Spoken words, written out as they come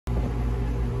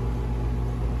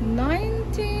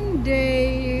19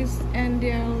 days and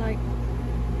they're like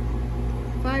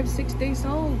 5-6 days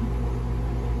old.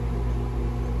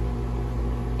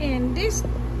 And these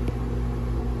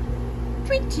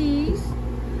tweeties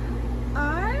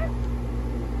are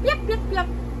yep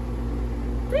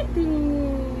pretty.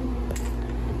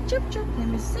 Chop chop. Let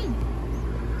me see.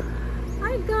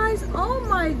 Hi guys. Oh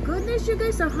my goodness, you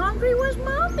guys are hungry. Where's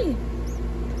mommy?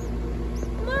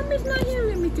 Mommy's not here.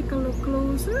 Let me take a look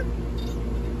closer.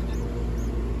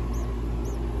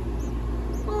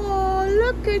 Oh,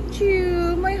 look at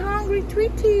you, my hungry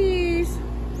tweeties.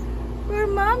 Where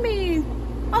mommy?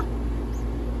 Oh,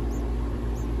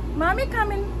 mommy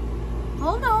coming.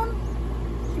 Hold on.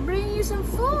 She bringing you some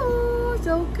food.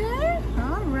 Okay.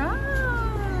 All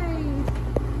right.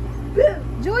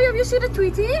 Joey, have you seen the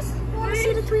tweeties? You want to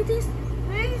see the tweeties?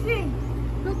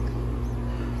 Look.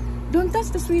 Don't touch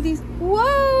the sweeties.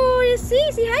 Whoa, you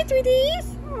see? Say hi,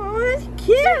 tweeties. Oh, that's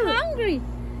cute. They're hungry.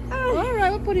 Oh. All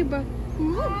right, we'll put it back.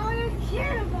 Oh, that's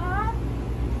cute, Mom.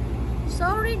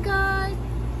 Sorry, guys.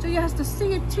 So you have to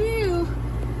see it too.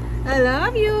 I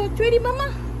love you, Tweety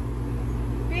Mama.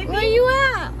 Baby. Where you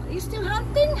at? You still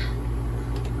hunting?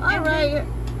 All right,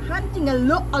 hunting a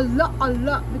lot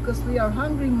because we are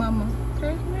hungry, Mama.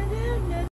 Okay.